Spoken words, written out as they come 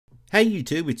Hey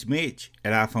YouTube, it's Mitch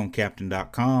at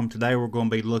iPhoneCaptain.com. Today we're going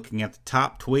to be looking at the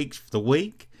top tweaks for the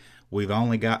week. We've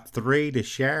only got 3 to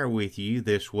share with you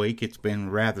this week. It's been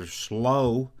rather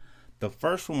slow. The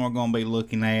first one we're going to be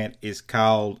looking at is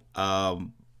called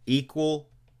EqualAlarm.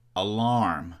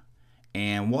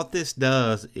 And what this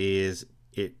does is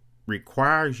it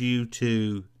requires you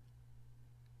to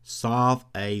solve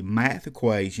a math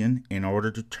equation in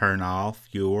order to turn off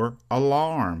your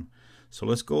alarm. So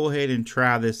let's go ahead and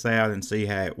try this out and see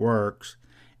how it works.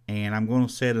 And I'm going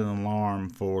to set an alarm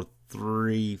for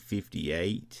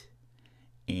 3:58,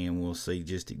 and we'll see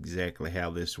just exactly how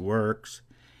this works.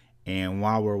 And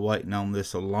while we're waiting on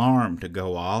this alarm to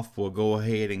go off, we'll go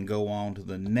ahead and go on to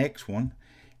the next one,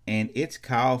 and it's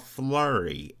called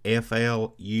Flurry,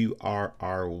 Flurry.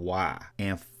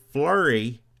 And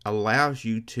Flurry allows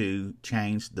you to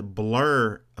change the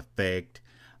blur effect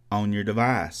on your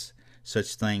device.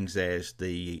 Such things as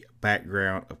the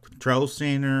background of Control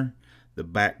Center, the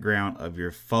background of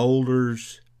your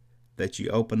folders that you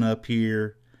open up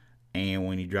here, and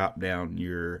when you drop down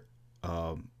your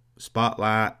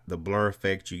spotlight, the blur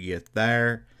effect you get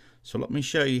there. So let me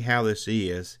show you how this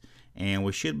is, and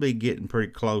we should be getting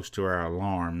pretty close to our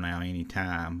alarm now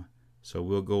anytime. So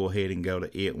we'll go ahead and go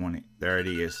to it when there it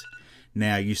is.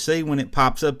 Now you see when it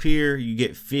pops up here, you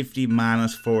get 50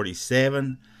 minus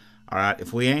 47. Alright,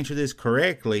 if we answer this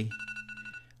correctly,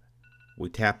 we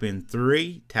tap in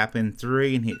 3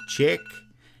 and hit check.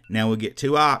 Now we get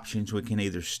 2 options. We can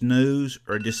either snooze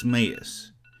or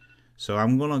dismiss. So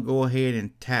I'm going to go ahead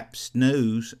and tap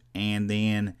snooze, and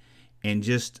then in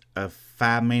just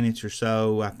 5 minutes or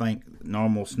so, I think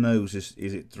normal snooze is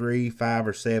it 3, 5,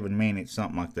 or 7 minutes,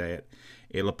 something like that,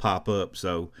 it'll pop up.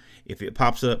 So if it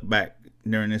pops up back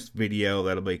during this video,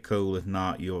 that'll be cool. If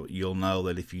not, you'll know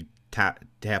that if you tap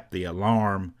the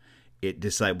alarm, it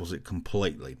disables it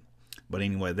completely. But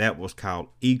anyway, that was called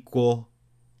EqualAlarm.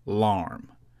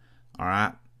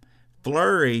 Alright,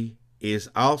 Flurry is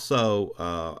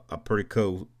also a pretty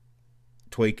cool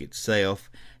tweak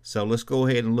itself. So let's go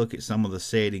ahead and look at some of the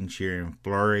settings here in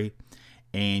Flurry.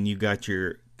 And you got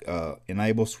your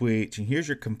enable switch, and here's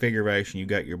your configuration. You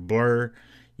got your blur.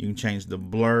 You can change the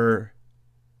blur.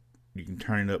 You can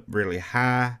turn it up really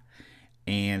high,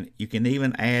 and you can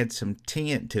even add some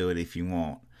tint to it if you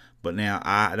want. But now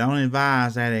I don't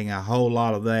advise adding a whole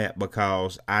lot of that,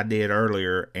 because I did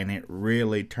earlier and it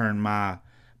really turned my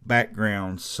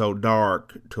background so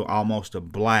dark to almost a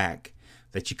black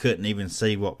that you couldn't even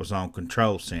see what was on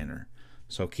Control Center.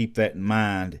 So keep that in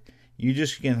mind. You're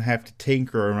just going to have to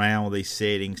tinker around with these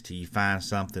settings till you find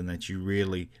something that you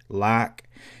really like.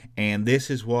 And this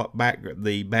is what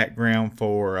the background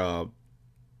for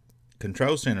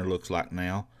Control Center looks like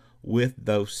now with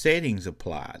those settings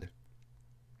applied.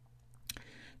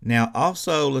 Now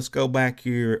also, let's go back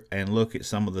here and look at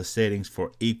some of the settings for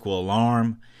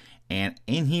EqualAlarm. And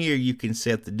in here you can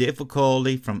set the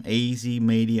difficulty from easy,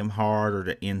 medium, hard, or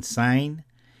to insane.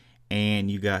 And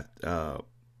you got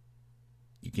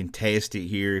you can test it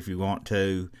here if you want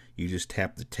to. You just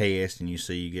tap the test and you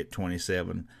see you get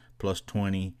 27 plus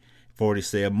 20,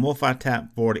 47. What if I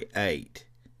tap 48?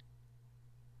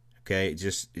 Okay, it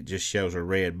just shows a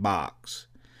red box.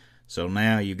 So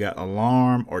now you got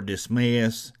alarm or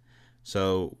dismiss.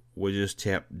 So we'll just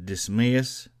tap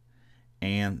dismiss,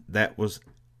 and that was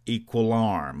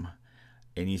EqualAlarm,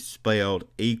 and you spelled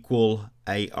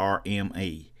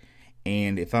EqualARME.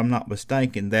 And if I'm not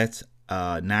mistaken, that's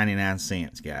 99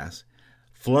 cents, guys.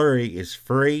 Flurry is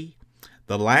free.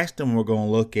 The last one we're going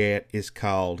to look at is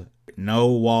called No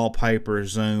Wallpaper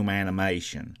Zoom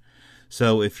Animation.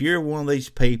 So if you're one of these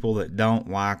people that don't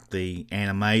like the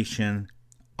animation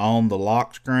on the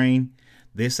lock screen,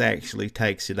 this actually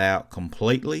takes it out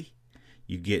completely.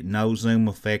 You get no zoom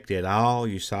effect at all.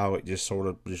 You saw it just sort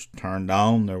of just turned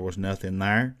on. There was nothing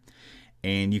there.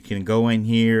 And you can go in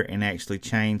here and actually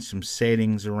change some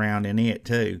settings around in it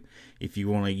too. If you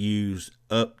want to use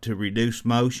up to reduce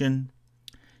motion,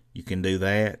 you can do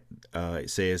that. It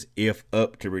says if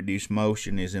up to reduce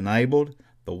motion is enabled,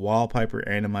 the wallpaper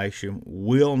animation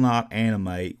will not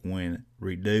animate when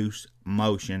reduced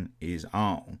motion is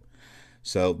on.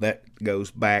 So that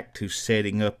goes back to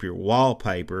setting up your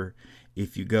wallpaper.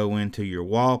 If you go into your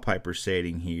wallpaper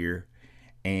setting here,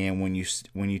 and when you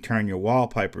turn your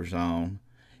wallpapers on,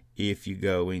 if you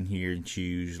go in here and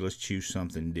choose, let's choose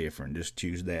something different. Just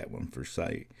choose that one for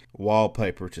say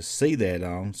wallpaper to see that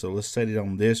on. So let's set it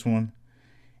on this one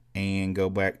and go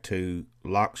back to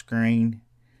lock screen.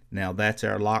 Now that's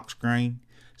our lock screen.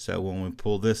 So when we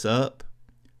pull this up,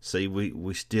 see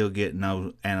we still get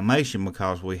no animation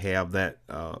because we have that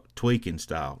tweak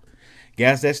installed.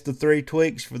 Guys, that's the 3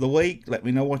 tweaks for the week. Let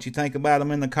me know what you think about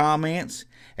them in the comments.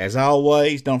 As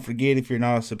always, don't forget, if you're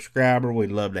not a subscriber,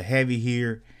 we'd love to have you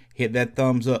here. Hit that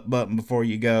thumbs up button before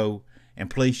you go. And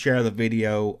please share the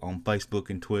video on Facebook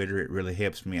and Twitter. It really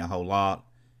helps me a whole lot.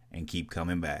 And keep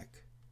coming back.